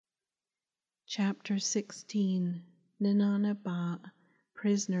Chapter 16 Ninaanibaa,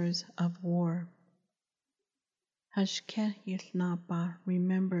 Prisoners of War. Hashké Yił Naabaah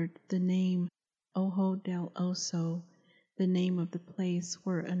remembered the name Ojo del Oso, the name of the place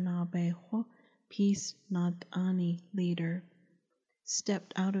where a Naabeehó peace Nínááni leader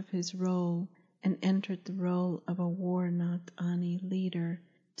stepped out of his role and entered the role of a war Nínááni leader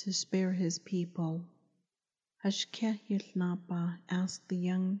to spare his people. Hashké Yił Naabaah asked the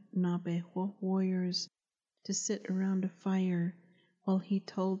young Naabeehó warriors to sit around a fire while he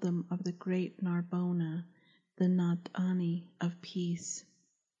told them of the great Narbona, the Nínááni of peace.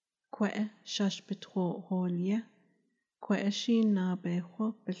 Quae shashbetwo holye, quae shi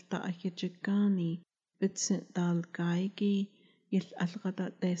Naabeehó beltaakijigani bitsint dal gaigi yil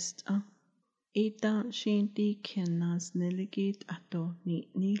algada desta. Ida shinti kinas niligit ato ni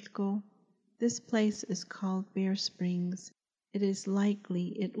nilko. This place is called Bear Springs. It is likely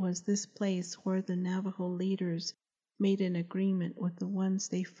it was this place where the Navajo leaders made an agreement with the ones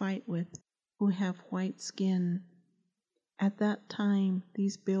they fight with who have white skin. At that time,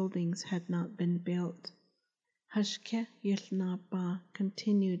 these buildings had not been built. Hashké Yił Naabaah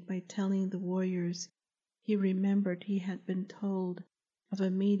continued by telling the warriors he remembered he had been told of a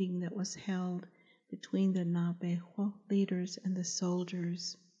meeting that was held between the Naabeehó leaders and the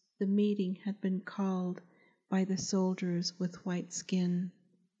soldiers. The meeting had been called by the soldiers with white skin.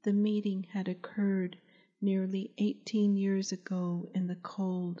 The meeting had occurred nearly 18 years ago in the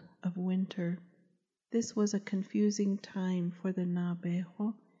cold of winter. This was a confusing time for the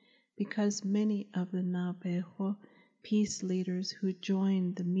Naabeehó because many of the Naabeehó peace leaders who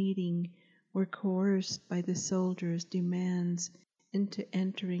joined the meeting were coerced by the soldiers' demands into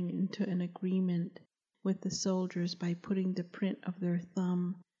entering into an agreement with the soldiers by putting the print of their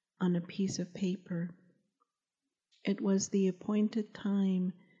thumb on a piece of paper. It was the appointed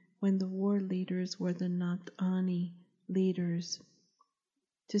time when the war leaders were the Nínááni leaders.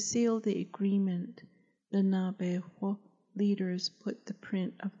 To seal the agreement, the Naabeehó leaders put the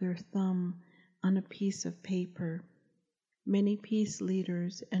print of their thumb on a piece of paper. Many peace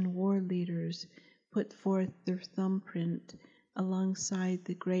leaders and war leaders put forth their thumbprint alongside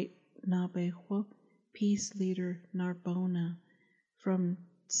the great Naabeehó peace leader Narbona from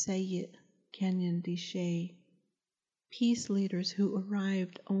Sayit Canyon de Chelly. Peace leaders who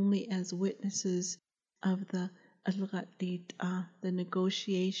arrived only as witnesses of the Dinétah, the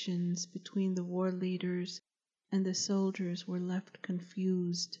negotiations between the war leaders and the soldiers, were left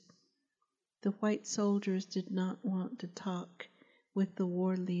confused. The white soldiers did not want to talk with the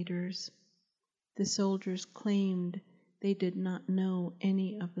war leaders. The soldiers claimed they did not know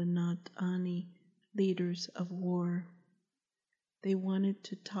any of the Nínááni leaders of war. They wanted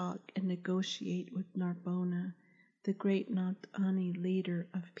to talk and negotiate with Narbona, the great Nínááni leader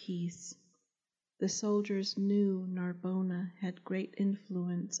of peace. The soldiers knew Narbona had great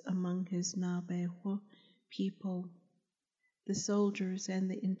influence among his Naabeehó people. The soldiers and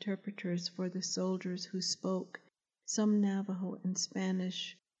the interpreters for the soldiers who spoke some Navajo and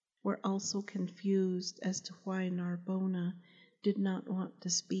Spanish were also confused as to why Narbona did not want to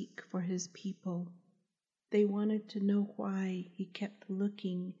speak for his people. They wanted to know why he kept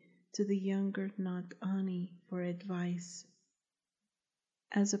looking to the younger Nínááni for advice.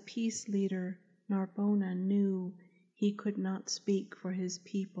 As a peace leader, Narbona knew he could not speak for his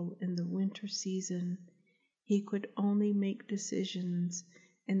people in the winter season. He could only make decisions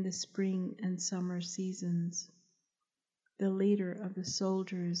in the spring and summer seasons. The leader of the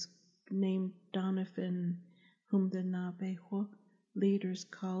soldiers, named Donovan, whom the Naabeehó leaders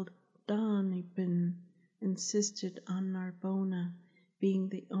called Nínáánibaa, insisted on Narbona being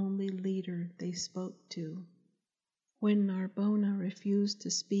the only leader they spoke to. When Narbona refused to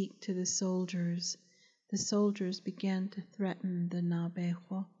speak to the soldiers began to threaten the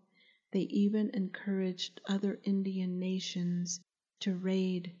Naabeehó. They even encouraged other Indian nations to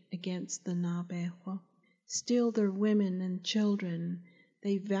raid against the Naabeehó, steal their women and children.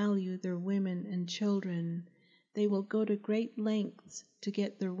 They value their women and children. They will go to great lengths to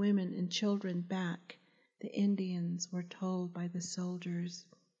get their women and children back, the Indians were told by the soldiers.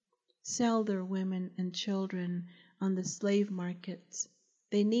 Sell their women and children on the slave markets.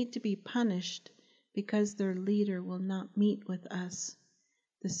 They need to be punished because their leader will not meet with us,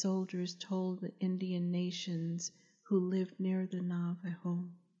 the soldiers told the Indian nations who lived near the Navajo.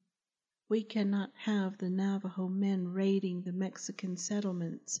 We cannot have the Navajo men raiding the Mexican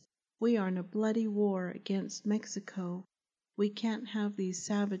settlements. We are in a bloody war against Mexico. We can't have these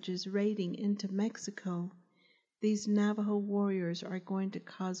savages raiding into Mexico. These Navajo warriors are going to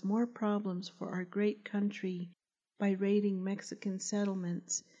cause more problems for our great country by raiding Mexican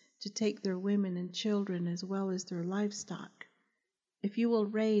settlements to take their women and children as well as their livestock. If you will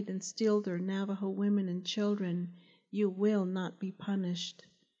raid and steal their Navajo women and children, you will not be punished.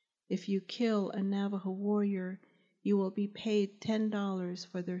 If you kill a Navajo warrior, you will be paid $10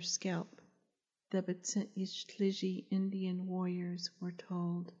 for their scalp, the B'tselishtliji Indian warriors were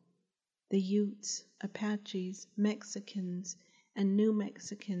told. The Utes, Apaches, Mexicans, and New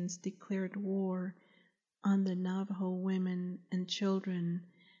Mexicans declared war on the Navajo women and children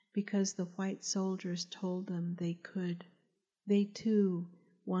because the white soldiers told them they could. They too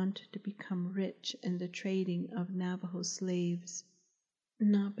wanted to become rich in the trading of Navajo slaves.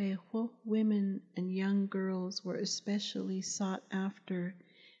 Naabeehó women and young girls were especially sought after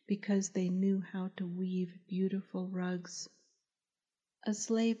because they knew how to weave beautiful rugs. A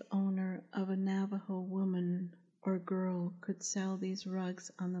slave owner of a Navajo woman or girl could sell these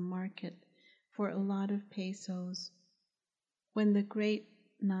rugs on the market for a lot of pesos. When the great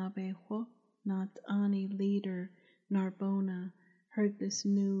Naabeehó Nínááníbaa leader Narbona heard this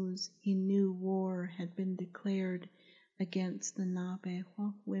news, he knew war had been declared against the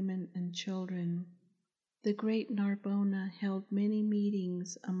Naabeehó women and children. The great Narbona held many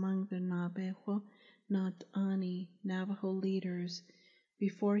meetings among the Naabeehó Nínááníbaa Navajo leaders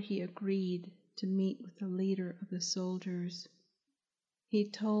before he agreed to meet with the leader of the soldiers. He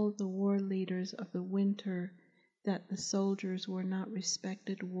told the war leaders of the winter that the soldiers were not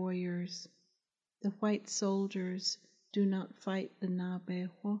respected warriors. The white soldiers do not fight the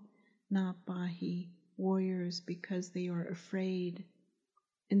Naabeehó Naabaah warriors because they are afraid.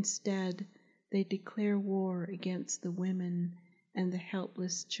 Instead, they declare war against the women and the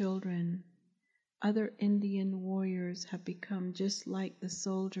helpless children. Other Indian warriors have become just like the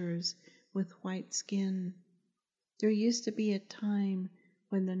soldiers with white skin. There used to be a time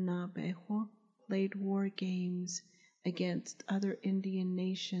when the Naabeehó played war games against other Indian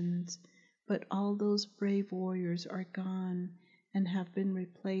nations, but all those brave warriors are gone and have been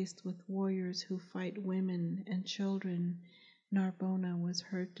replaced with warriors who fight women and children, Narbona was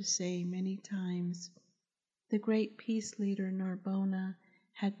heard to say many times. The great peace leader Narbona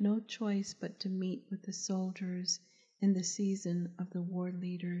had no choice but to meet with the soldiers in the season of the war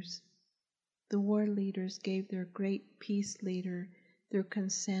leaders. The war leaders gave their great peace leader their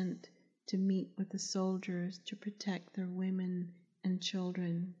consent to meet with the soldiers to protect their women and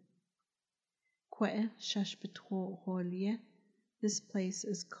children. This place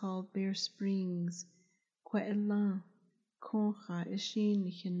is called Bear Springs.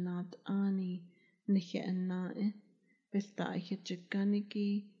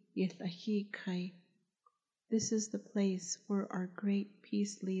 This is the place where our great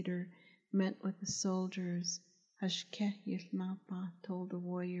peace leader met with the soldiers, Hashké Yił Naabaah told the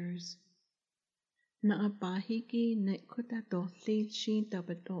warriors. Naabaahigi nekuta dohlil shi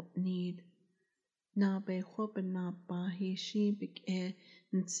dabadot need. Naabeehó benaabahi shi big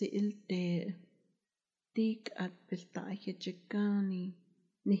nsil de. Dik at biltaike jigani,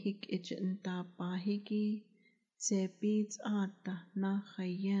 nihik ijindabaahigi, se beads ata na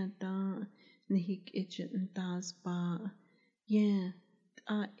khayada, nihik ijindasba, yeah,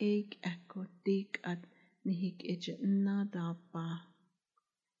 ta egg echo dik at nihik ijindaba.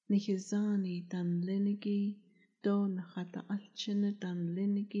 Nihizani dan linigi, do nahata alchina dan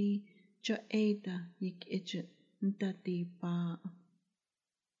linigi, jo ada yik ijindadiba.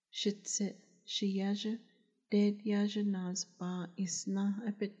 Shitsit. Shiyaja, dead yaja nasba isna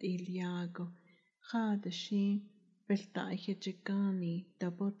abit iliago, khadashi, beltaihe jigani,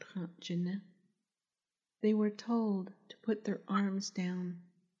 dabotha jine. They were told to put their arms down.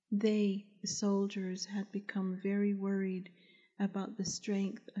 They, the soldiers, had become very worried about the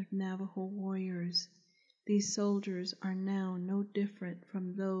strength of Navajo warriors. These soldiers are now no different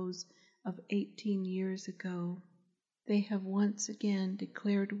from those of 18 years ago. They have once again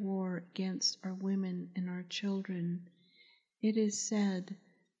declared war against our women and our children. It is said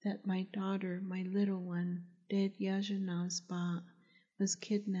that my daughter, my little one, dead Naabeehó, was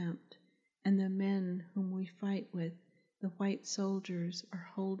kidnapped, and the men whom we fight with, the white soldiers, are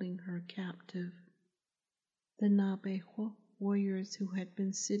holding her captive. The Naabeehó warriors who had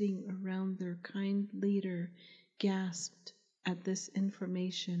been sitting around their kind leader gasped at this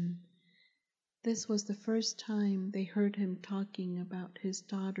information. This was the first time they heard him talking about his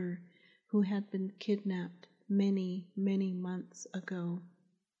daughter who had been kidnapped many, many months ago.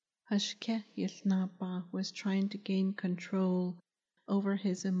 Hashké Yił Naabaah was trying to gain control over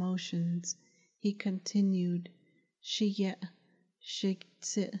his emotions. He continued, Shiye,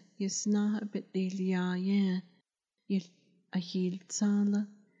 shigtse, yisna abidilya, yil ahil tsala,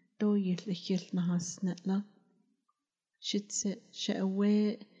 do yil ahil nahasnetla. Shitse, she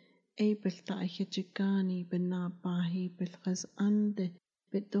awéé, Abeltaihijigani benabahi belchas ande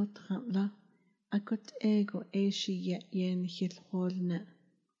bedotramla akut ego eshi yet yen hilholne.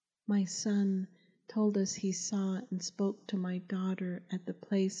 My son told us he saw and spoke to my daughter at the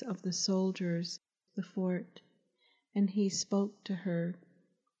place of the soldiers, the fort, and he spoke to her.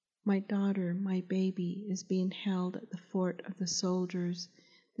 My daughter, my baby, is being held at the fort of the soldiers.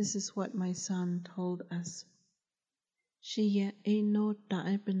 This is what my son told us. She yet a no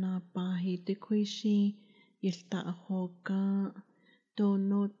taibana bahi dequishi yilta hoga do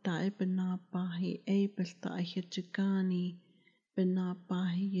no taibana bahi a belta hijigani bena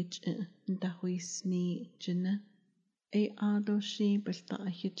bahi yij ndahuisni jina a adoshi belta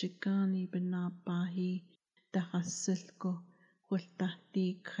hijigani bena bahi dahasilko hultahti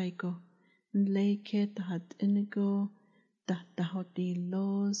kaiko nleke tahat inigo dahtahoti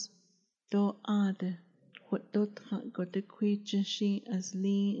los do ade what dot go de quijashi as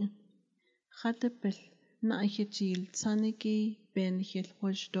lee hatapel na hijil tsaniki ben hil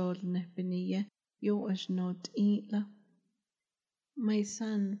wajdol ne beniye yo as not eatla. My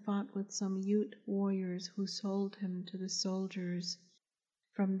son fought with some Ute warriors who sold him to the soldiers.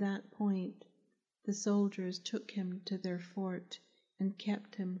 From that point, the soldiers took him to their fort and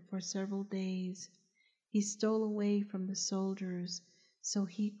kept him for several days. He stole away from the soldiers so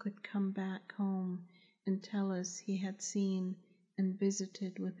he could come back home and tell us he had seen and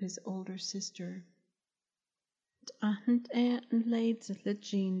visited with his older sister.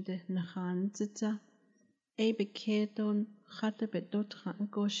 Beketon Hatabedot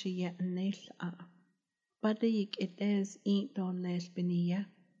Goshia Nail A. Badayik it is eat on les benia.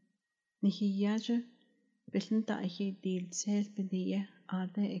 Nihiyaja Bilnta he deal says benia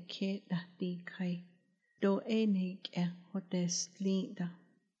ada a kate that de kai. Do enig e hotes linda.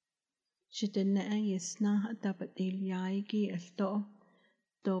 Shidena yesna dabat il yaigi as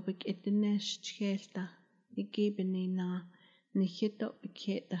do big it the nest shelta. Ni gibenina Nihito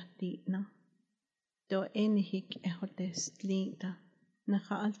bekate that deetna. Do enihik e hotes linda.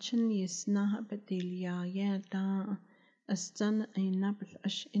 Nachaalchen yesna badilia yelda as done a nabl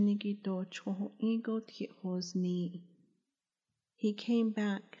ash inigi do choho ego hos ni. He came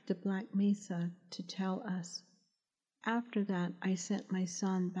back to Black Mesa to tell us. After that, I sent my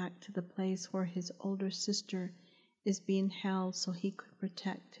son back to the place where his older sister is being held so he could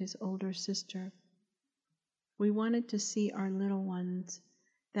protect his older sister. We wanted to see our little ones.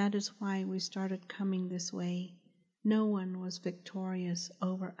 That is why we started coming this way. No one was victorious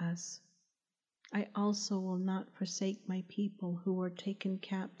over us. I also will not forsake my people who were taken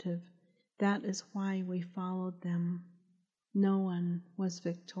captive. That is why we followed them. No one was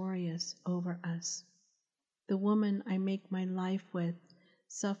victorious over us. The woman I make my life with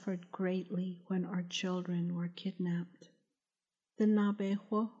suffered greatly when our children were kidnapped. The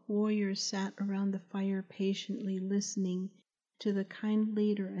Naabeehó warriors sat around the fire patiently listening to the kind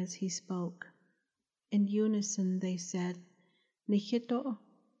leader as he spoke. In unison they said, Nihito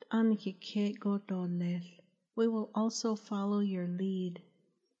anhike godolel. We will also follow your lead.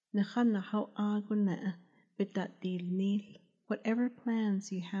 Nahanaho agune bidatil nil. Whatever plans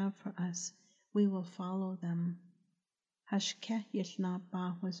you have for us, we will follow them. Hashké Yił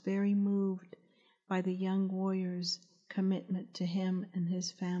Naabaah was very moved by the young warrior's commitment to him and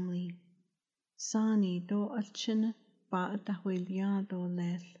his family. Sani do alchina ba atahwiliado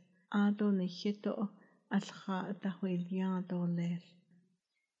lel. Ado nihito alcha atahwiliado lel.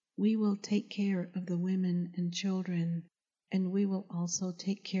 We will take care of the women and children, and we will also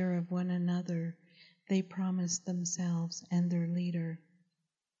take care of one another, they promised themselves and their leader.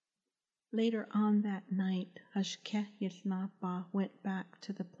 Later on that night, Hashké Yił Naabaah went back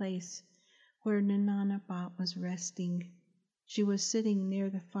to the place where Nínáanibaa was resting. She was sitting near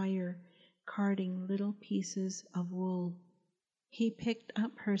the fire, carding little pieces of wool. He picked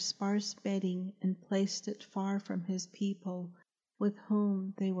up her sparse bedding and placed it far from his people with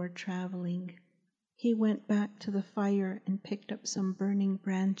whom they were traveling. He went back to the fire and picked up some burning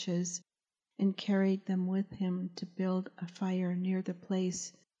branches and carried them with him to build a fire near the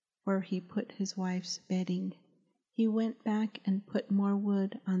place where he put his wife's bedding. He went back and put more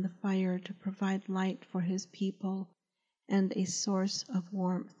wood on the fire to provide light for his people and a source of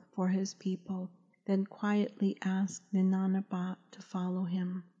warmth for his people, then quietly asked Nínáanibaa to follow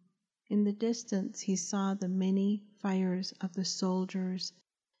him. In the distance he saw the many fires of the soldiers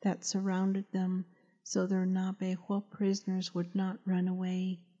that surrounded them so their Naabeehó prisoners would not run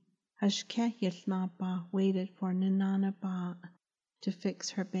away. Hashké Yił Naabaah waited for Nínáanibaa to fix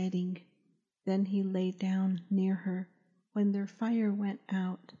her bedding. Then he lay down near her. When their fire went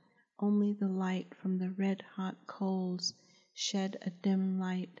out, only the light from the red-hot coals shed a dim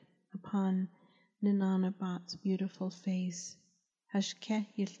light upon Ninaanibaa's beautiful face. Hashké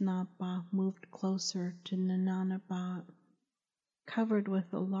Yił Naabaah moved closer to Ninaanibaa. Covered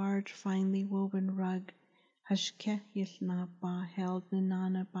with a large, finely woven rug, Hashké Yił Naabaah held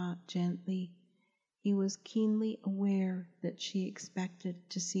Nínáanibaa gently. He was keenly aware that she expected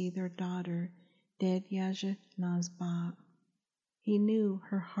to see their daughter, Dinétah Naasbaa. He knew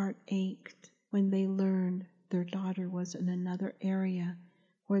her heart ached when they learned their daughter was in another area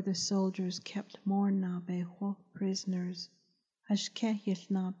where the soldiers kept more Naabeehó prisoners. Hashké Yił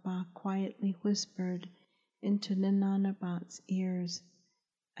Naabaah quietly whispered into Nínáanibaa's ears,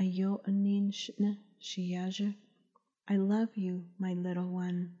 "Ayo anin shna shiyaja." I love you, my little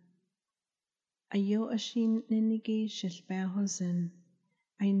one. Ayo ashin ninigi shilbehozin.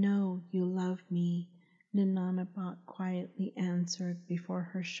 I know you love me, Nínáanibaa quietly answered before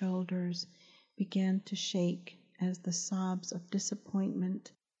her shoulders began to shake as the sobs of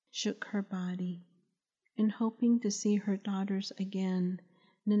disappointment shook her body. In hoping to see her daughters again,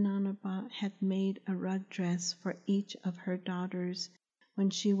 Nínáanibaa had made a rug dress for each of her daughters when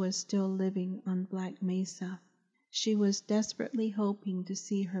she was still living on Black Mesa. She was desperately hoping to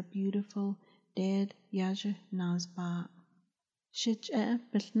see her beautiful Dinétah Naasbaa. Shitja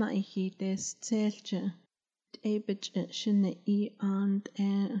bilnaihi des tselja, debitja shine I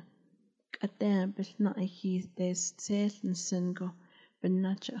and kata bilnaihi des tseln singo,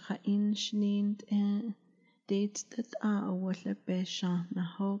 benacha hain shnind dates that wala besha na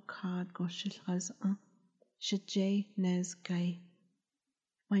ho card go shilhaz shitjay nezgai.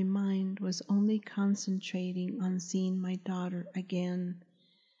 My mind was only concentrating on seeing my daughter again.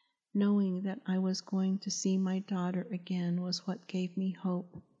 Knowing that I was going to see my daughter again was what gave me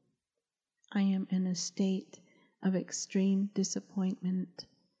hope. I am in a state of extreme disappointment.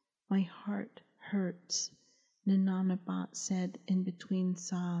 My heart hurts, Nínáanibaa said in between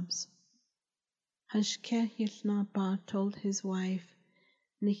sobs. Hashké Yił Naabaah told his wife,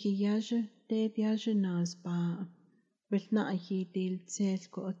 Nikiyaja Dinétah Naasbaa, Bilnaahi dil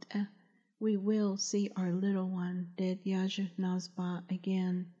tselko we will see our little one, Dinétah Naasbaa,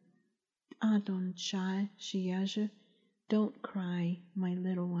 again. Adon Shai Shiyaja, don't cry, my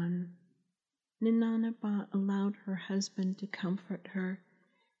little one. Nínáanibaa allowed her husband to comfort her.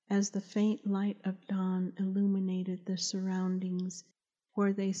 As the faint light of dawn illuminated the surroundings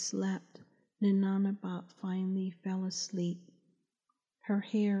where they slept, Nínáanibaa finally fell asleep. Her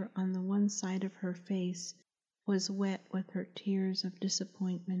hair on the one side of her face was wet with her tears of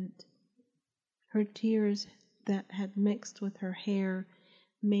disappointment. Her tears that had mixed with her hair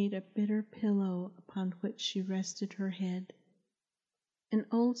made a bitter pillow upon which she rested her head. An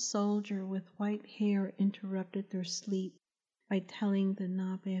old soldier with white hair interrupted their sleep by telling the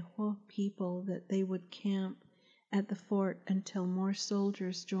Naabeehó people that they would camp at the fort until more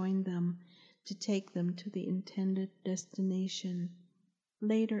soldiers joined them to take them to the intended destination.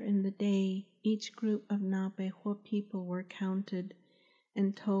 Later in the day, each group of Naabeehó people were counted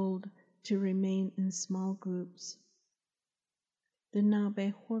and told to remain in small groups. The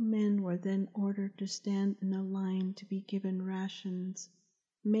Naabeehó men were then ordered to stand in a line to be given rations.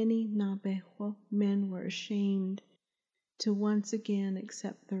 Many Naabeehó men were ashamed to once again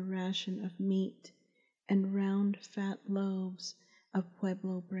accept their ration of meat and round fat loaves of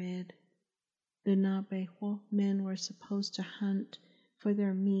Pueblo bread. The Naabeehó men were supposed to hunt for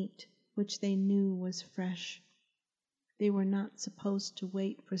their meat, which they knew was fresh. They were not supposed to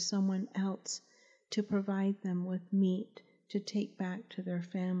wait for someone else to provide them with meat to take back to their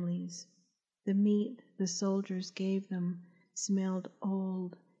families. The meat the soldiers gave them smelled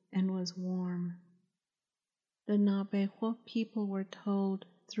old and was warm. The Naabeehó people were told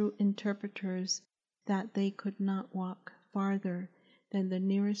through interpreters that they could not walk farther than the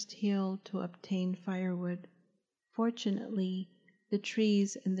nearest hill to obtain firewood. Fortunately, the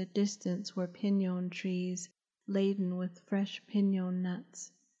trees in the distance were piñón trees laden with fresh piñón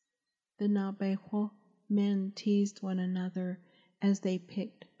nuts. The Naabeehó men teased one another as they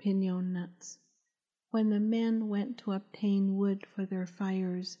picked piñón nuts. When the men went to obtain wood for their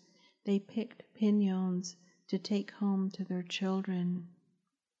fires, they picked piñons to take home to their children.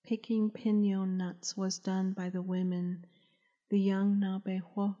 Picking piñón nuts was done by the women. The young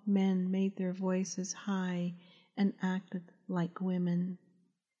Naabeehó men made their voices high and acted like women.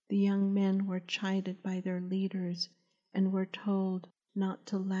 The young men were chided by their leaders and were told not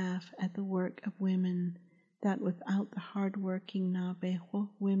to laugh at the work of women, that without the hard-working Naabeehó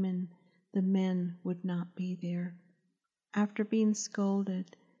women, the men would not be there. After being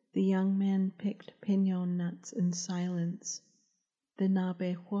scolded, the young men picked piñón nuts in silence. The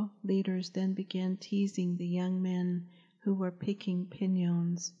Naabeehó leaders then began teasing the young men who were picking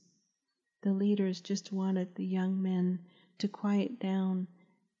piñons. The leaders just wanted the young men to quiet down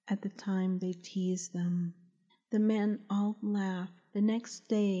at the time they teased them. The men all laughed. The next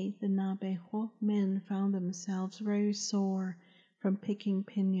day, the Naabeehó men found themselves very sore from picking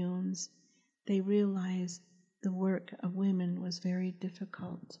piñons. They realized the work of women was very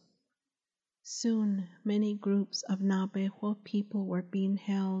difficult. Soon, many groups of Naabeehó people were being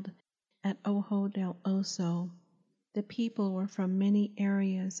held at Ojo del Oso. The people were from many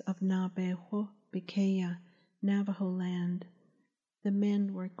areas of Naabeehó, Bikaya, Navajo land. The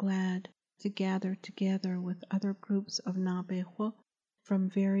men were glad to gather together with other groups of Naabeehó from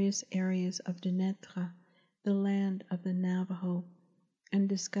various areas of Dinétah, the land of the Navajo, and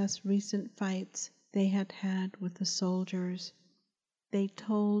discuss recent fights they had had with the soldiers. They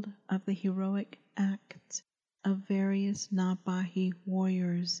told of the heroic acts of various Naabaahee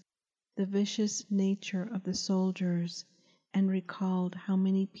warriors, the vicious nature of the soldiers, and recalled how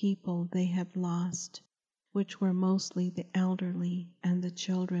many people they had lost, which were mostly the elderly and the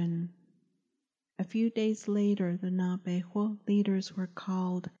children. A few days later, the Naabeehó leaders were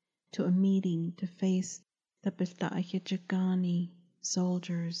called to a meeting to face the Pitahijagani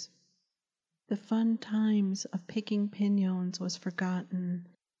soldiers. The fun times of picking piñons was forgotten.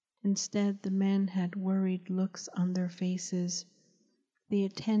 Instead, the men had worried looks on their faces. The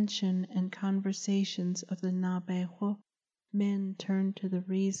attention and conversations of the Naabeehó men turned to the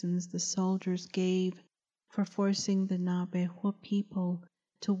reasons the soldiers gave for forcing the Naabeehó people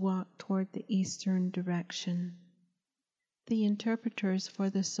to walk toward the eastern direction. The interpreters for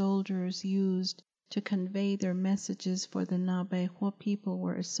the soldiers used to convey their messages for the Naabeehó people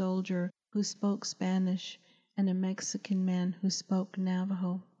were a soldier who spoke Spanish and a Mexican man who spoke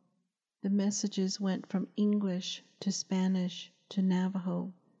Navajo. The messages went from English to Spanish to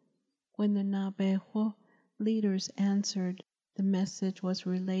Navajo. When the Naabeehó leaders answered, the message was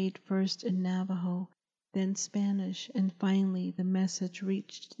relayed first in Navajo, then Spanish, and finally the message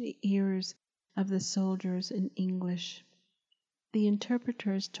reached the ears of the soldiers in English. The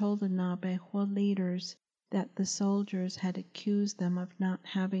interpreters told the Naabeehó leaders that the soldiers had accused them of not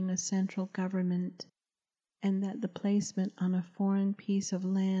having a central government, and that the placement on a foreign piece of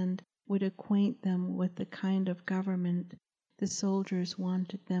land would acquaint them with the kind of government the soldiers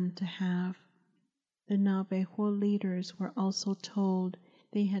wanted them to have. The Naabeehó leaders were also told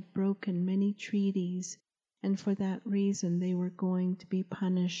they had broken many treaties, and for that reason they were going to be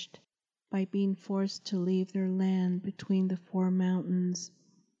punished by being forced to leave their land between the four mountains.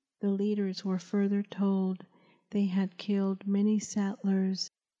 The leaders were further told they had killed many settlers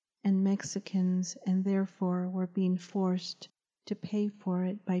and Mexicans and therefore were being forced to pay for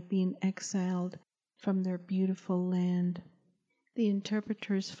it by being exiled from their beautiful land. The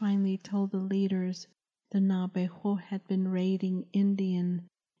interpreters finally told the leaders the Naabeehó had been raiding Indian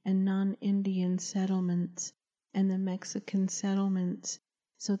and non-Indian settlements and the Mexican settlements,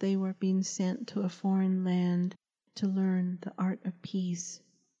 so they were being sent to a foreign land to learn the art of peace.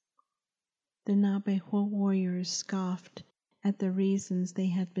 The Naabeehó warriors scoffed at the reasons they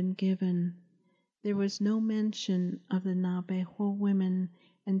had been given. There was no mention of the Naabeehó women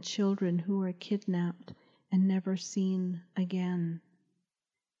and children who were kidnapped and never seen again.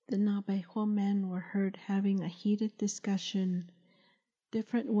 The Naabeehó men were heard having a heated discussion.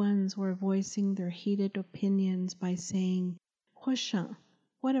 Different ones were voicing their heated opinions by saying, "Husha,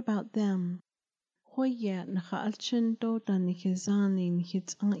 what about them? Hoya nakaalchin do dan nikizani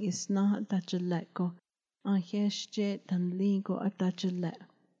hits an isna dajaleko an heshje dan ligo adajale."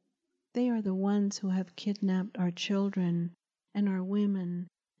 They are the ones who have kidnapped our children and our women,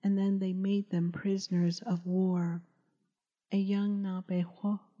 and then they made them prisoners of war. A young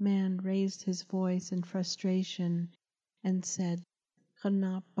Naabeehó man raised his voice in frustration and said,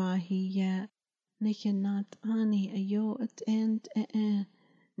 "Ganaabahiya, Nínááníbaa ayo at end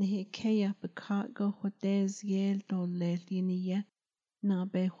Nihikeya Bakago Hodes Yel do Lelinia,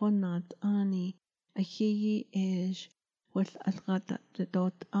 Naabeehó Nínááníbaa Ahiyi Ej, with Algata the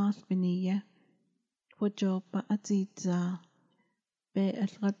dot Albinia, Wajoba Azizza, Be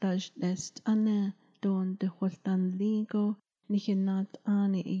Algataj Est Anna. Don de Holtan Ligo,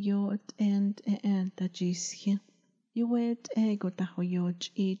 Nínááníbaa ayo at end dajisje. Yuet ego dahojoj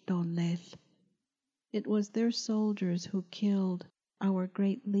e dolel." It was their soldiers who killed our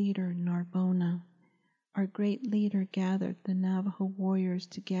great leader Narbona. Our great leader gathered the Navajo warriors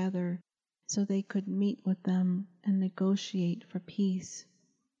together so they could meet with them and negotiate for peace.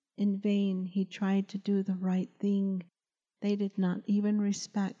 In vain he tried to do the right thing. They did not even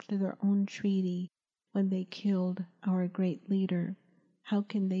respect their own treaty when they killed our great leader. How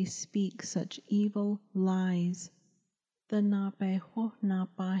can they speak such evil lies? The Naabeehó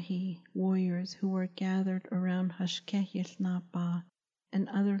Naabaah warriors who were gathered around Hashké Yił Naabaah and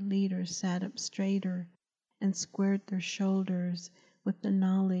other leaders sat up straighter and squared their shoulders with the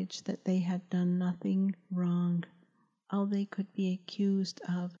knowledge that they had done nothing wrong. All they could be accused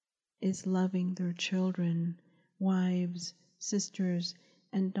of is loving their children, wives, sisters,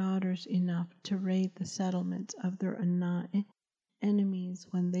 and daughters enough to raid the settlements of their enemies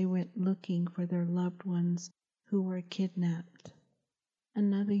when they went looking for their loved ones who were kidnapped.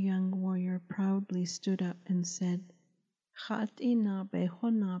 Another young warrior proudly stood up and said, Khati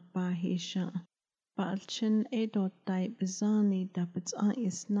Naabeehó Naabaah sha Baalchin edotai bizani dabits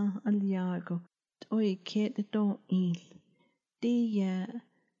isna aliago toi kete do il. Dia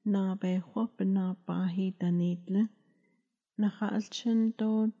Naabeehó Naabaah danidle. Nahalchin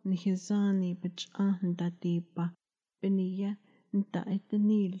do nihizani bich'an dadiba beniya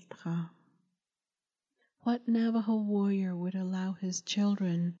ntaetaniltra. What Navajo warrior would allow his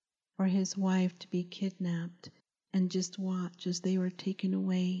children or his wife to be kidnapped and just watch as they were taken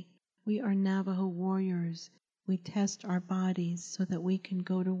away? We are Navajo warriors. We test our bodies so that we can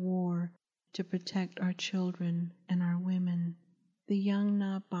go to war to protect our children and our women. The young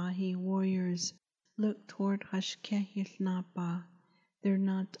Naabaah warriors looked toward Hashké Yił Naabaah, their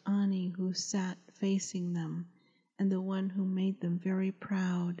Nínááníbaa who sat facing them, and the one who made them very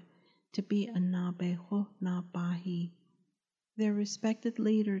proud to be a Naabeehó Naabaah. Their respected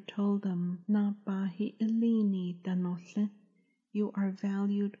leader told them, Naabaah ilini danotle, you are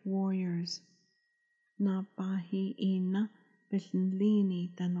valued warriors. Naabaah ina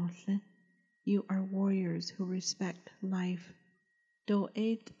bitlini danotle, you are warriors who respect life. Do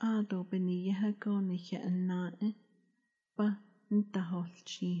eit ado beniyehago nihe anae, ba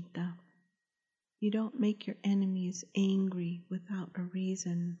ntaholchita. You don't make your enemies angry without a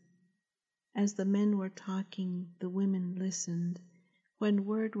reason. As the men were talking, the women listened. When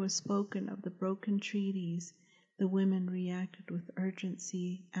word was spoken of the broken treaties, the women reacted with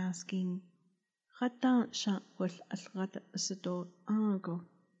urgency, asking, Khatan shaqwal alghada asado ago,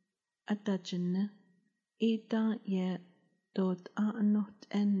 atajinne, ita ye dot aanot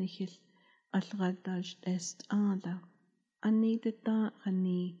ennihil alghadaj est ada, anidita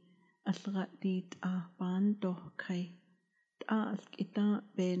hani alghadit ahban dohkai. Ta'alk ita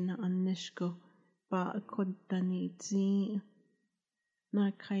bena annishko ba akontani zi na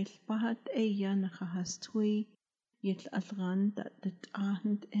kail pahat eya nakahastui yet algan dat dit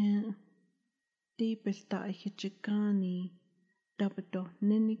ahnd en dipel ta ichikani dabato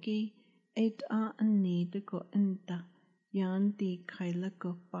ninigi et a anni de go enta yan di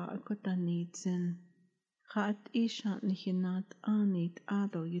kailako ba akotani zin Khat isha nihinat anit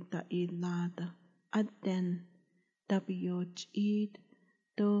ado yuta ilada adden W'd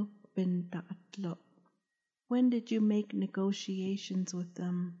do bintatlo. When did you make negotiations with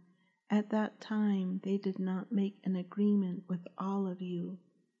them? At that time they did not make an agreement with all of you.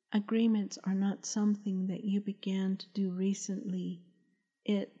 Agreements are not something that you began to do recently.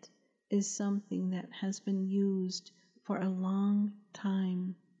 It is something that has been used for a long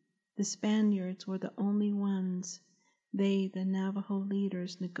time. The Spaniards were the only ones they, the Navajo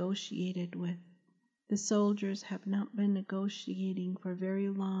leaders, negotiated with. The soldiers have not been negotiating for very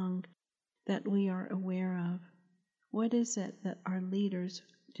long that we are aware of. What is it that our leaders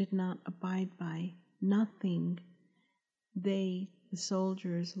did not abide by? Nothing. They, the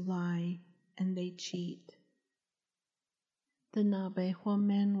soldiers, lie and they cheat. The Naabeehó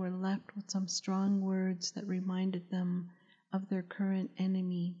men were left with some strong words that reminded them of their current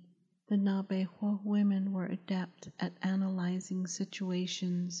enemy. The Naabeehó women were adept at analyzing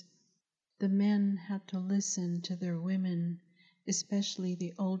situations. The men had to listen to their women, especially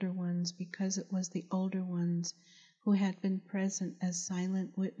the older ones, because it was the older ones who had been present as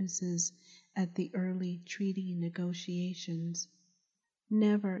silent witnesses at the early treaty negotiations.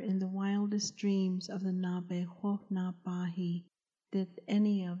 Never in the wildest dreams of the Naabeehó Naabaah did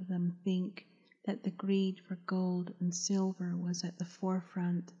any of them think that the greed for gold and silver was at the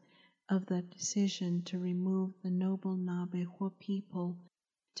forefront of the decision to remove the noble Naabeehó people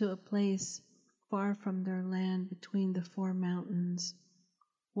to a place far from their land between the four mountains.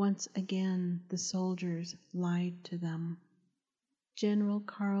 Once again, the soldiers lied to them. General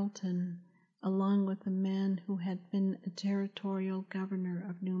Carleton, along with a man who had been a territorial governor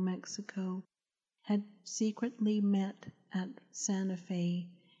of New Mexico, had secretly met at Santa Fe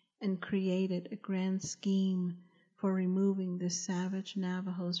and created a grand scheme for removing the savage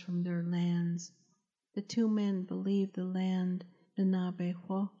Navajos from their lands. The two men believed the land the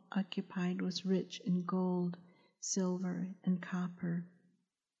Naabeehó occupied was rich in gold, silver, and copper.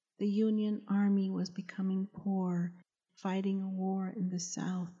 The Union Army was becoming poor fighting a war in the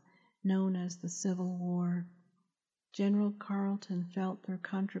South known as the Civil War. General Carleton felt their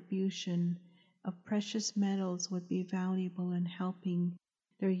contribution of precious metals would be valuable in helping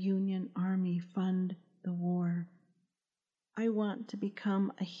their Union Army fund the war. I want to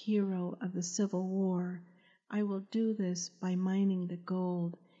become a hero of the Civil War. I will do this by mining the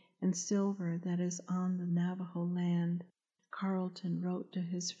gold and silver that is on the Navajo land, Carleton wrote to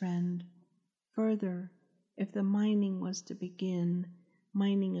his friend. Further, if the mining was to begin,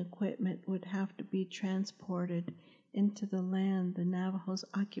 mining equipment would have to be transported into the land the Navajos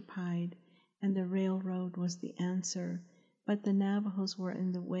occupied, and the railroad was the answer, but the Navajos were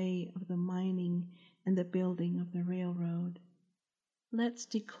in the way of the mining and the building of the railroad. Let's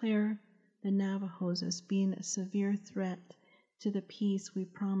declare the Navajos as being a severe threat to the peace we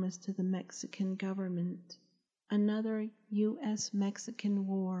promised to the Mexican government. Another U.S.-Mexican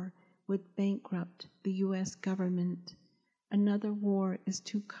war would bankrupt the U.S. government. Another war is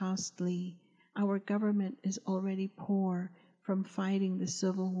too costly. Our government is already poor from fighting the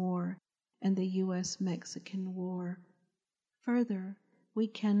Civil War and the U.S.-Mexican War. Further, we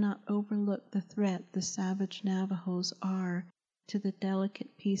cannot overlook the threat the savage Navajos are to the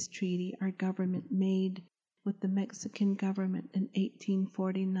delicate peace treaty our government made with the Mexican government in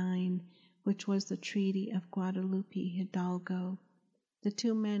 1849, which was the Treaty of Guadalupe Hidalgo. The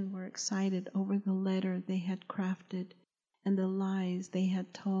two men were excited over the letter they had crafted and the lies they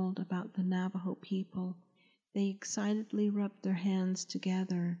had told about the Navajo people. They excitedly rubbed their hands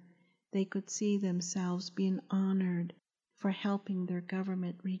together. They could see themselves being honored for helping their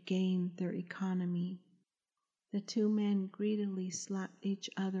government regain their economy. The two men greedily slapped each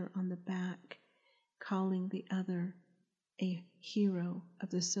other on the back, calling the other a hero of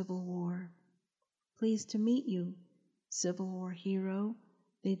the Civil War. Pleased to meet you, Civil War hero,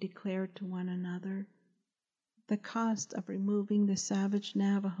 they declared to one another. The cost of removing the savage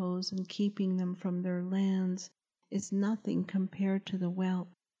Navajos and keeping them from their lands is nothing compared to the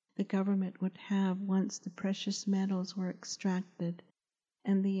wealth the government would have once the precious metals were extracted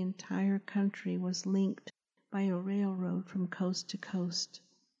and the entire country was linked by a railroad from coast to coast.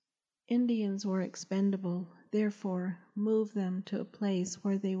 Indians were expendable, therefore move them to a place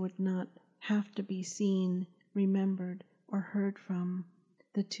where they would not have to be seen, remembered, or heard from,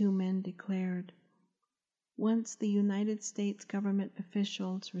 the two men declared. Once the United States government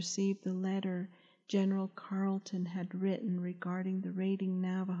officials received the letter General Carleton had written regarding the raiding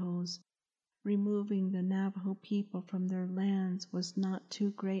Navajos, removing the Navajo people from their lands was not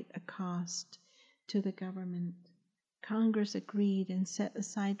too great a cost to the government. Congress agreed and set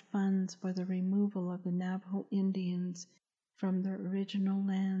aside funds for the removal of the Navajo Indians from their original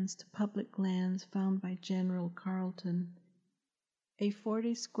lands to public lands found by General Carleton. A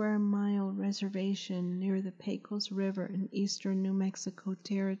 40-square-mile reservation near the Pecos River in eastern New Mexico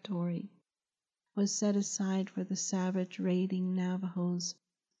Territory was set aside for the savage raiding Navajos,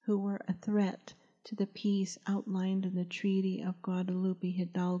 who were a threat to the peace outlined in the Treaty of Guadalupe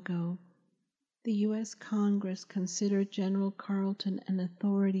Hidalgo. The U.S. Congress considered General Carleton an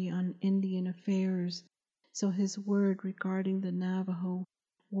authority on Indian affairs, so his word regarding the Navajo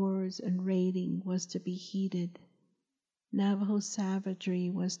wars and raiding was to be heeded. Navajo savagery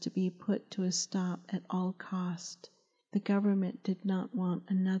was to be put to a stop at all cost. The government did not want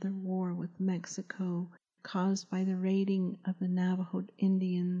another war with Mexico caused by the raiding of the Navajo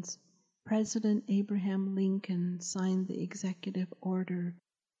Indians. President Abraham Lincoln signed the executive order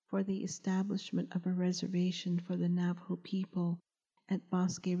for the establishment of a reservation for the Navajo people at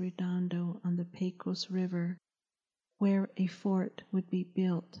Bosque Redondo on the Pecos River, where a fort would be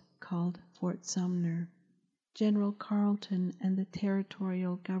built called Fort Sumner. General Carleton and the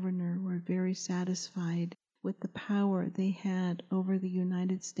territorial governor were very satisfied with the power they had over the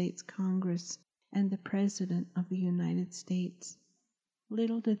United States Congress and the President of the United States.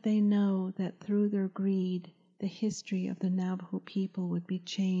 Little did they know that through their greed, the history of the Navajo people would be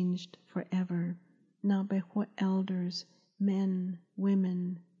changed forever. Naabeehó elders, men,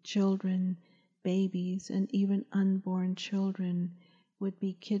 women, children, babies, and even unborn children would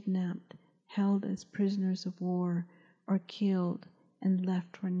be kidnapped, held as prisoners of war, or killed and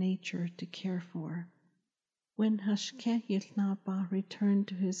left for nature to care for. When Hashké Yił Naabaah returned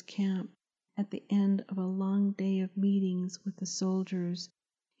to his camp at the end of a long day of meetings with the soldiers,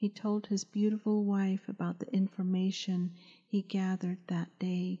 he told his beautiful wife about the information he gathered that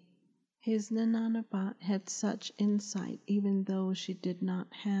day. His Ninaanibaa had such insight even though she did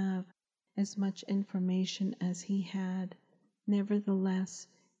not have as much information as he had. Nevertheless,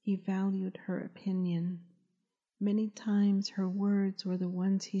 he valued her opinion. Many times her words were the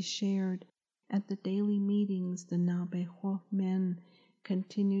ones he shared, At the daily meetings the Naabeehó men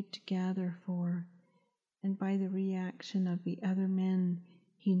continued to gather for, and by the reaction of the other men,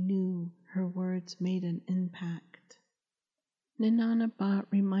 he knew her words made an impact. Nínáanibaa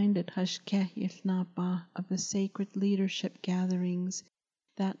reminded Hashké Yił Naabaah of the sacred leadership gatherings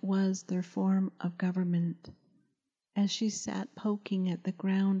that was their form of government. As she sat poking at the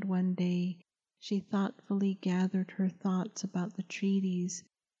ground one day, she thoughtfully gathered her thoughts about the treaties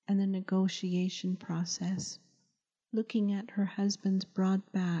and the negotiation process. Looking at her husband's broad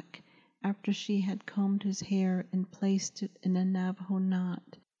back after she had combed his hair and placed it in a Navajo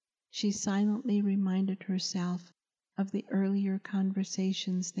knot, she silently reminded herself of the earlier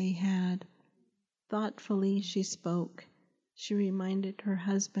conversations they had. Thoughtfully she spoke. She reminded her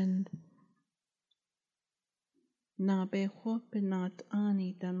husband, Naabeehó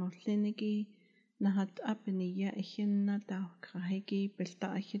Nínááníbaa danollinigi nahat apini yaichinna daukhahigi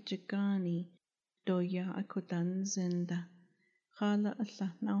biltaachijigani do ya akudan zinda. Khala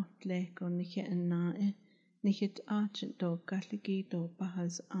Allah nautleko nige enae nigit archent do galigi do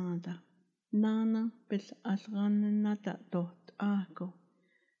bahaz ada. Nana bil alganna dot ako.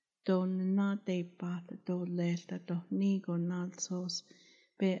 Do Ninaanibaa do lelta do nigo nalsos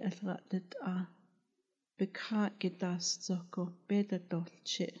be algatit a. Bekat gedas zoko beda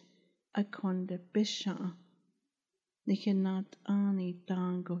dolce a konde bisha. Nínááníbaa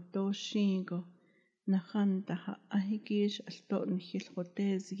dango do shingo nahandaha ahigish alto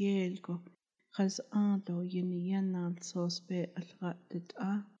nihilhotes yelgo khaz ado yiniyanal sos be algatit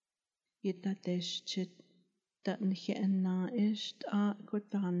a. Yitadesh dat niheenaish a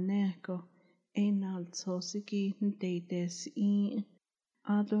kotaneko einal sosigi ndedes in.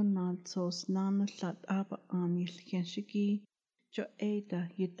 Ado nalsos nanaslat aba anil kenshigi jo eda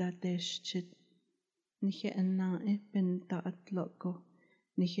yitadesh niheenae benta atloko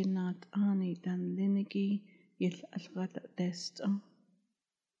Nínááníbaa dan linigi yil algata desta.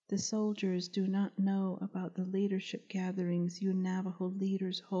 The soldiers do not know about the leadership gatherings you Navajo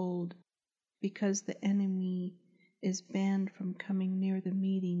leaders hold because the enemy is banned from coming near the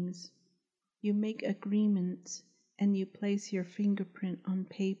meetings. You make agreements and you place your fingerprint on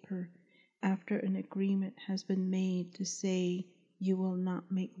paper after an agreement has been made to say you will not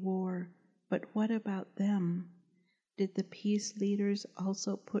make war. But what about them? Did the peace leaders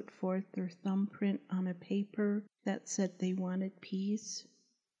also put forth their thumbprint on a paper that said they wanted peace?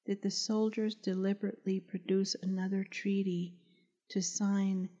 Did the soldiers deliberately produce another treaty to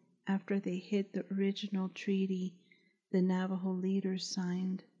sign after they hid the original treaty the Navajo leaders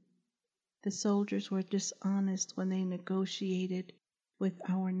signed? The soldiers were dishonest when they negotiated with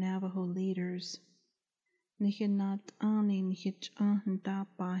our Navajo leaders. Nínááníbaa nihichandaa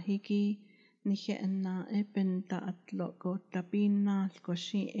bahigi niheenae benda atloko tabinal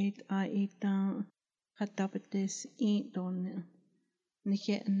koshi et aita katabates idon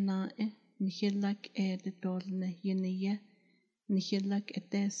niheenae nihilak edolne yiniye nihilak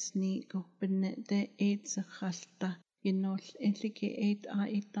edes nigo benede et sakhalta Yinol inlike et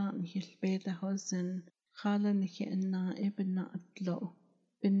aita nihilbeda hosen khala niheenae bena atlo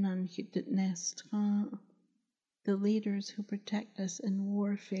benan hitnestra. The leaders who protect us in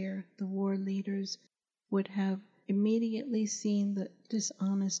warfare, the war leaders, would have immediately seen the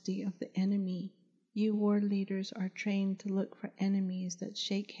dishonesty of the enemy. You war leaders are trained to look for enemies that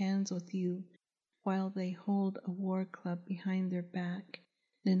shake hands with you while they hold a war club behind their back,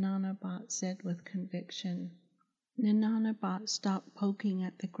 Ninaanibaa said with conviction. Nínáanibaa stopped poking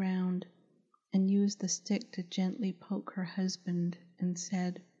at the ground and used the stick to gently poke her husband and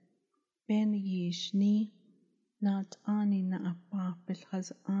said, Ben yish ni Ninaanibaa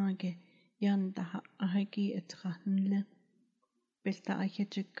bilhaz age yandaha ahagi etranle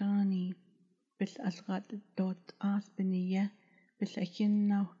biltaachijigani bil algat dot albiniye bil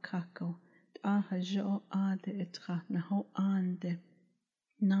achinna kako ahajo ade etranaho ande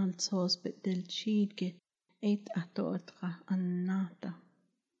nalsos bidil chidge et atotra annata.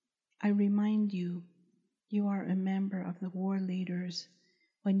 I remind you, you are a member of the war leaders.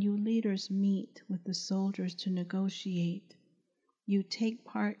 When you leaders meet with the soldiers to negotiate, you take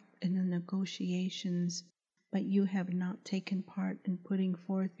part in the negotiations, but you have not taken part in putting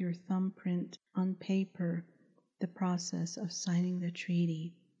forth your thumbprint on paper, the process of signing the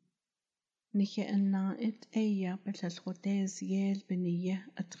treaty. Nínááníbaa eya belalchotes yel beniye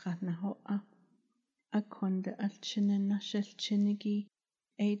atranahoa akonde alchinina shelchinigi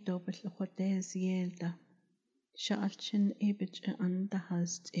edo belalchotes yelda. Shaalchin ebich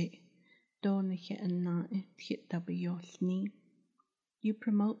andahast do Nínááníbaa titabayolni. You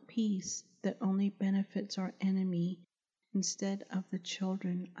promote peace that only benefits our enemy instead of the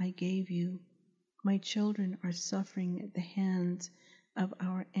children I gave you. My children are suffering at the hands of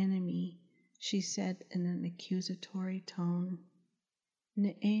our enemy, she said in an accusatory tone.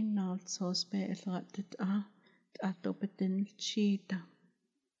 Ne'e naltsospe elratit t'atopetin chita,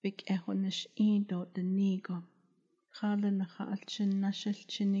 bik ehonish indo denigo, Khala nakaalchin nashil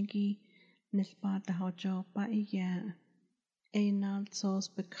chinigi, nilbata hojo pa iya. E naltsos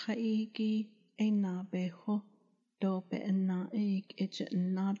bekhaigi, e Naabeehó, do be naig ije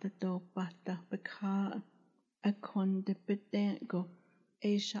nada do bata bekha, a konde bedengo,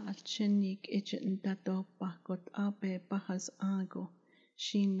 e shaalchinig ije ndado bakot abe bahas ago,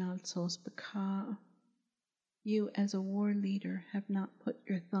 she naltsos bekha. You as a war leader have not put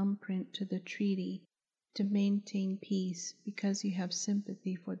your thumbprint to the treaty to maintain peace because you have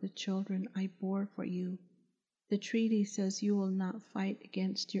sympathy for the children I bore for you. The treaty says you will not fight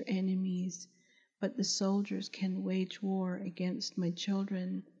against your enemies, but the soldiers can wage war against my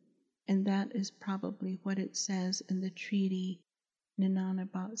children, and that is probably what it says in the treaty,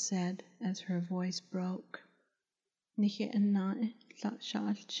 Ninaanibaa said as her voice broke. Nihe la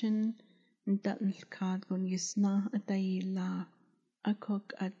shaalchin ndatnlkadgon yisna atayila,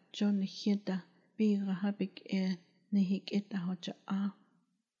 akok at jonihida.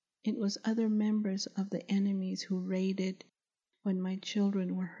 It was other members of the enemies who raided when my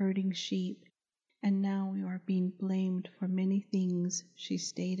children were herding sheep, and now we are being blamed for many things, she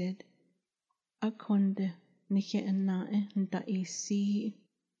stated. Akonde nihe'anae nda'isi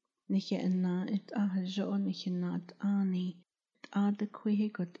nihe'anae t'ahajo nihenat'ani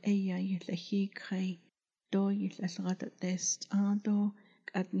t'adakwihigot eya yilahikhay do yilahlgata'test ado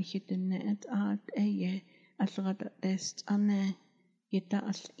at nihitenet at eye algatest ane yeta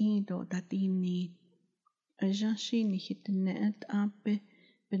al ido datini ajashi nihitenet ape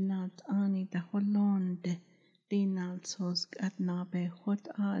benat ani da holonde dinalsos at Naabeehó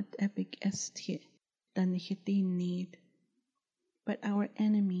at epic estie da nihitinid. But our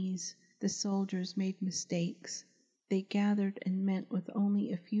enemies, the soldiers, made mistakes. They gathered and met with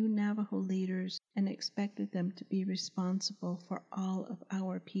only a few Navajo leaders and expected them to be responsible for all of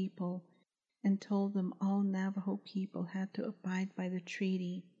our people, and told them all Navajo people had to abide by the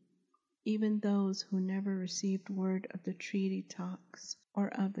treaty, even those who never received word of the treaty talks or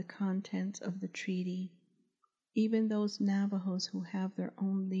of the contents of the treaty. Even those Navajos who have their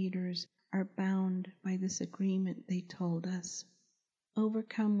own leaders are bound by this agreement, they told us.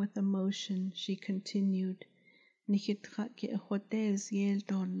 Overcome with emotion, she continued, Nihitrake hodez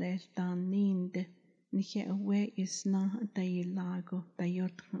yeldole daninde, nihe awéé isna dayilago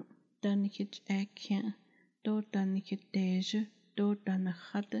dayotra, danihit ekya, do danihit deje, do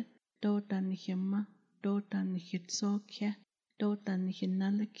danachade, do danihima, do danihit sokya, do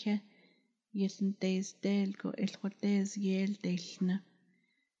danihinalakya, yesndes delgo el hodez yeldelna.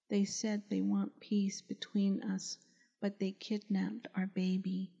 They said they want peace between us, but they kidnapped our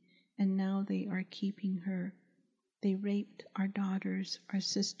baby, and now they are keeping her. They raped our daughters, our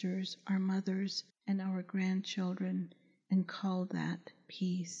sisters, our mothers, and our grandchildren, and call that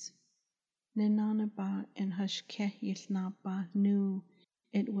peace. Ninaanibaa and Hashké Yił Naabaah knew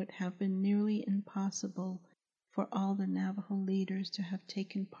it would have been nearly impossible for all the Navajo leaders to have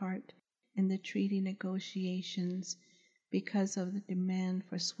taken part in the treaty negotiations because of the demand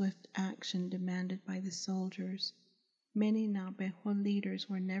for swift action demanded by the soldiers. Many Naabeehó leaders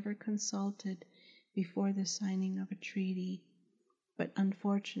were never consulted before the signing of a treaty, but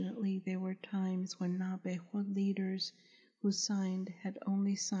unfortunately there were times when Naabeehó leaders who signed had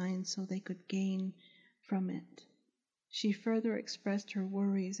only signed so they could gain from it. She further expressed her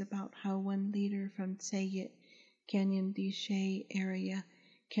worries about how one leader from Tsayit, Canyon de Chelly area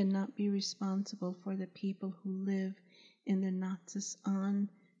cannot be responsible for the people who live in the Natsis-An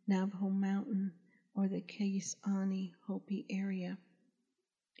Navajo Mountain or the Kayisani Hopi area.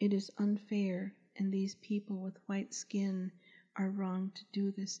 It is unfair, and these people with white skin are wrong to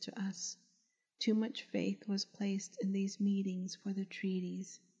do this to us. Too much faith was placed in these meetings for the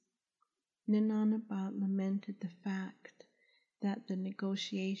treaties. Ninaanibaa lamented the fact that the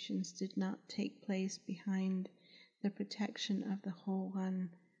negotiations did not take place behind the protection of the Hogan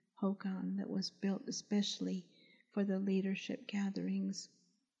that was built especially for the leadership gatherings.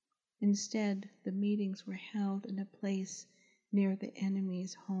 Instead, the meetings were held in a place near the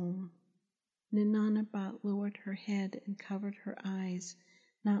enemy's home. Ninaanibaa lowered her head and covered her eyes,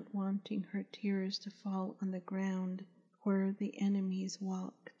 not wanting her tears to fall on the ground where the enemies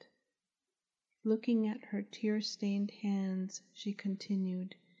walked. Looking at her tear-stained hands, she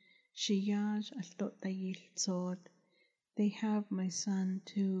continued, Shiyaj altotayil tsod. They have my son,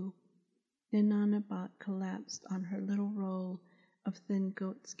 too. Ninaanibaa collapsed on her little roll of thin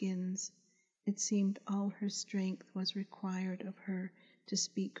goat skins, It seemed all her strength was required of her to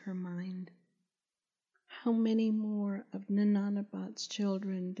speak her mind. How many more of Ninaanibaa's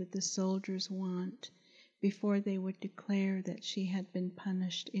children did the soldiers want before they would declare that she had been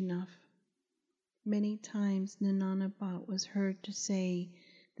punished enough? Many times Ninaanibaa was heard to say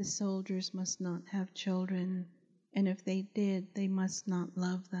the soldiers must not have children, and if they did, they must not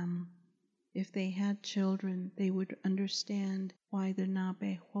love them. If they had children, they would understand why the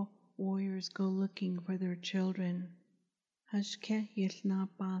Naabeehó warriors go looking for their children. Hashké Yił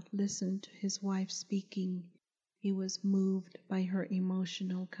Naabaah listened to his wife speaking. He was moved by her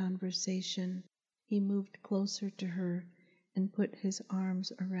emotional conversation. He moved closer to her and put his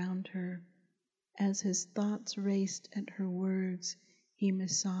arms around her. As his thoughts raced at her words, he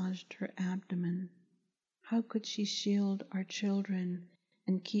massaged her abdomen. How could she shield our children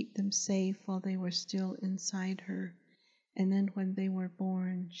and keep them safe while they were still inside her? And then when they were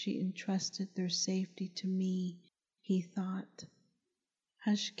born, she entrusted their safety to me, he thought.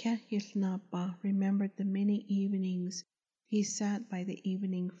 Hashké Yił Naabaah remembered the many evenings he sat by the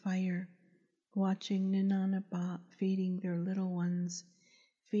evening fire, watching Nínáanibaa feeding their little ones,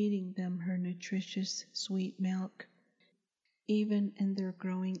 feeding them her nutritious sweet milk. Even in their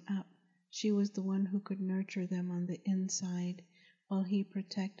growing up, she was the one who could nurture them on the inside, while he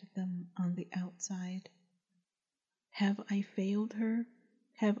protected them on the outside. Have I failed her?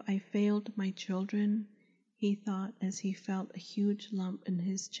 Have I failed my children? He thought as he felt a huge lump in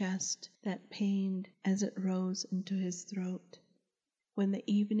his chest that pained as it rose into his throat. When the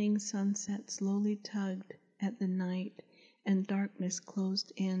evening sunset slowly tugged at the night and darkness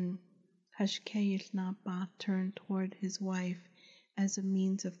closed in, Hashké Yił Naabaah turned toward his wife as a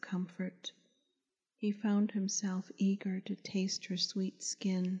means of comfort. He found himself eager to taste her sweet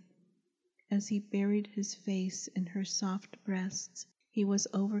skin. As he buried his face in her soft breasts, he was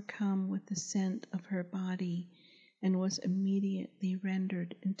overcome with the scent of her body and was immediately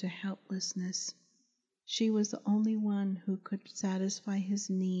rendered into helplessness. She was the only one who could satisfy his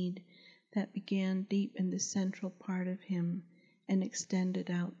need that began deep in the central part of him and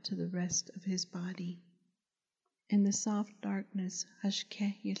extended out to the rest of his body. In the soft darkness,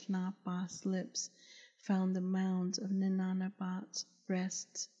 Hashké Yił Naabaah's lips found the mounds of Nínáanibaa's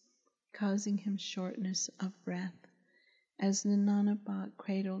breasts, causing him shortness of breath. As Nínáanibaa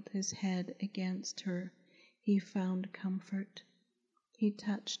cradled his head against her, he found comfort. He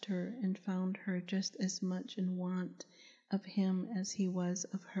touched her and found her just as much in want of him as he was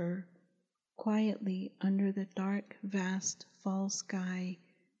of her. Quietly, under the dark, vast fall sky,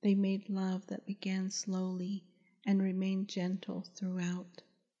 they made love that began slowly and remained gentle throughout.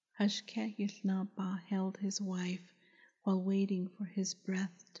 Hashké Yił Naabaah held his wife while waiting for his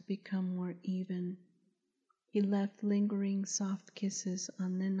breath to become more even. He left lingering soft kisses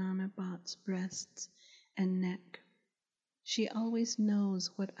on Nínáanibaa's breasts and neck. She always knows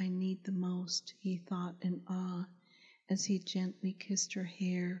what I need the most, he thought in awe, as he gently kissed her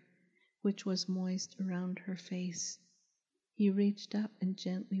hair, which was moist around her face. He reached up and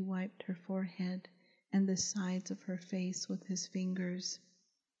gently wiped her forehead and the sides of her face with his fingers.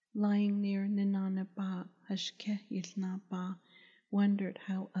 Lying near Nínáanibaa, Hashké Yił Naabaah wondered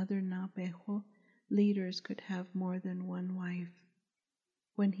how other Naabeehó leaders could have more than one wife.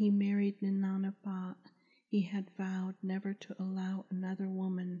 When he married Nínáanibaa, he had vowed never to allow another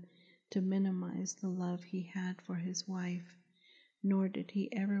woman to minimize the love he had for his wife, nor did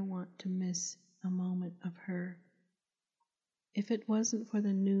he ever want to miss a moment of her. If it wasn't for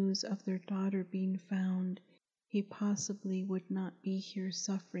the news of their daughter being found, he possibly would not be here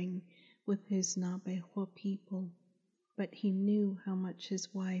suffering with his Naabeehó people. But he knew how much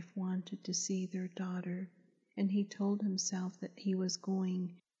his wife wanted to see their daughter, and he told himself that he was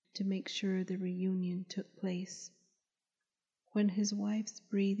going to make sure the reunion took place. When his wife's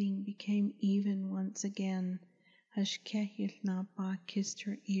breathing became even once again, Hashké Yił Naabaah kissed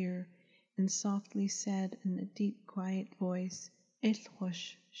her ear and softly said in a deep, quiet voice,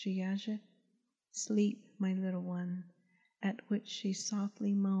 "Ilhush, Shiyaja," sleep, my little one, at which she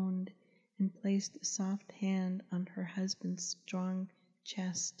softly moaned and placed a soft hand on her husband's strong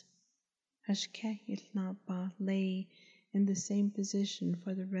chest. Hashké Yił Naabaah lay in the same position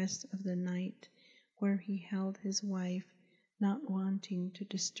for the rest of the night, where he held his wife, not wanting to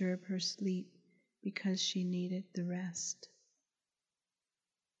disturb her sleep because she needed the rest.